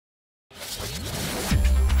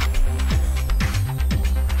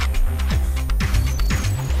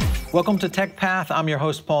Welcome to Tech Path. I'm your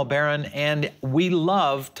host, Paul Barron, and we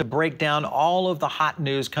love to break down all of the hot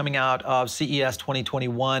news coming out of CES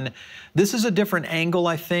 2021. This is a different angle,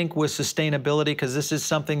 I think, with sustainability, because this is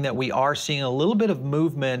something that we are seeing a little bit of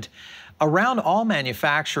movement around all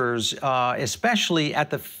manufacturers, especially at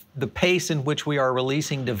the pace in which we are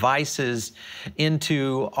releasing devices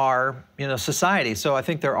into our society. So I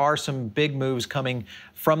think there are some big moves coming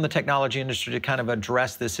from the technology industry to kind of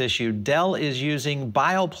address this issue. Dell is using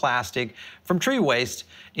bioplastic from tree waste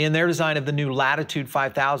in their design of the new Latitude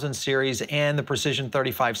 5000 series and the Precision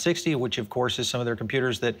 3560, which of course is some of their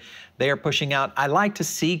computers that they are pushing out. I like to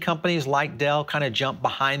see companies like Dell kind of jump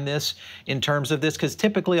behind this in terms of this, because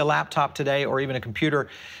typically a laptop today or even a computer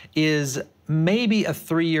is maybe a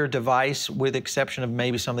 3-year device, with exception of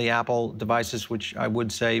maybe some of the Apple devices, which I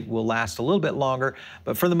would say will last a little bit longer.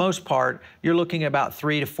 But for the most part, you're looking at about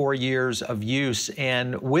 3 to 4 years of use.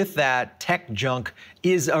 And with that, tech junk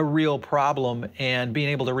is a real problem, and being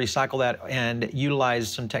able to recycle that and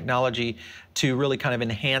utilize some technology to really kind of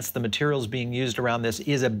enhance the materials being used around this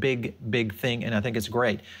is a big, big thing, and I think it's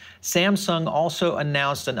great. Samsung also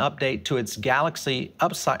announced an update to its Galaxy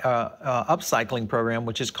Upcycling program,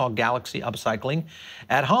 which is called Galaxy Upcycling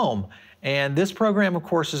at Home. And this program, of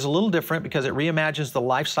course, is a little different because it reimagines the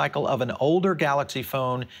life cycle of an older Galaxy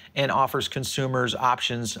phone and offers consumers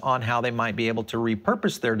options on how they might be able to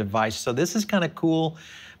repurpose their device. So this is kind of cool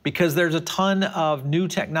because there's a ton of new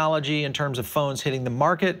technology in terms of phones hitting the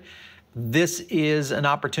market. This is an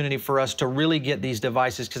opportunity for us to really get these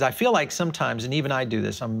devices, because I feel like sometimes, and even I do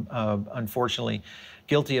this, I'm unfortunately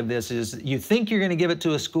guilty of this, is you think you're going to give it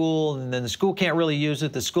to a school and then the school can't really use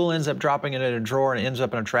it. The school ends up dropping it in a drawer and it ends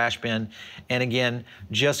up in a trash bin, and again,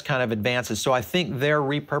 just kind of advances. So I think their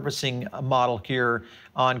repurposing model here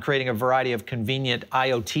on creating a variety of convenient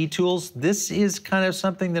IoT tools, this is kind of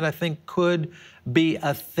something that I think could be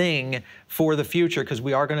a thing for the future, because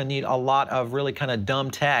we are going to need a lot of really kind of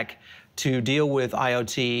dumb tech to deal with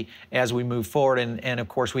IoT as we move forward. And of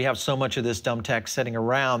course, we have so much of this dumb tech sitting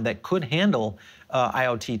around that could handle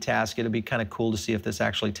IoT tasks. It'd be kind of cool to see if this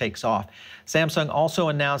actually takes off. Samsung also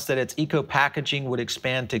announced that its eco packaging would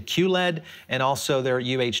expand to QLED and also their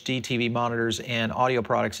UHD TV monitors and audio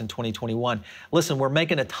products in 2021. Listen, we're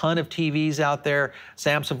making a ton of TVs out there.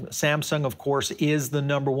 Samsung, of course, is the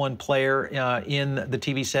 #1 player in the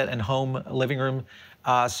TV set and home living room.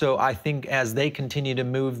 So I think as they continue to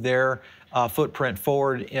move their footprint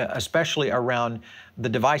forward, especially around the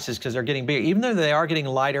devices, because they're getting bigger, even though they are getting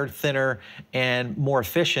lighter, thinner, and more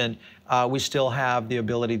efficient, we still have the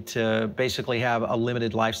ability to basically have a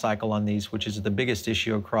limited life cycle on these, which is the biggest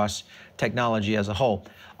issue across technology as a whole.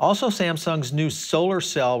 Also, Samsung's new solar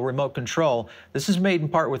cell remote control. This is made in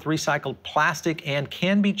part with recycled plastic and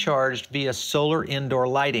can be charged via solar indoor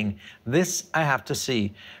lighting. This I have to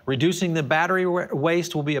see. Reducing the battery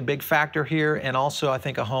waste will be a big factor here, and also I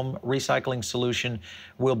think a home recycling solution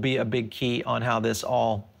will be a big key on how this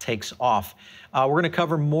all takes off. We're going to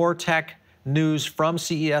cover more tech news from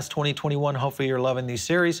CES 2021. Hopefully you're loving these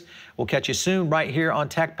series. We'll catch you soon right here on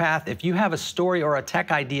Tech Path. If you have a story or a tech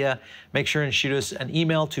idea, make sure and shoot us an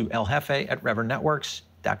email to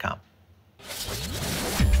eljefe@reverendnetworks.com.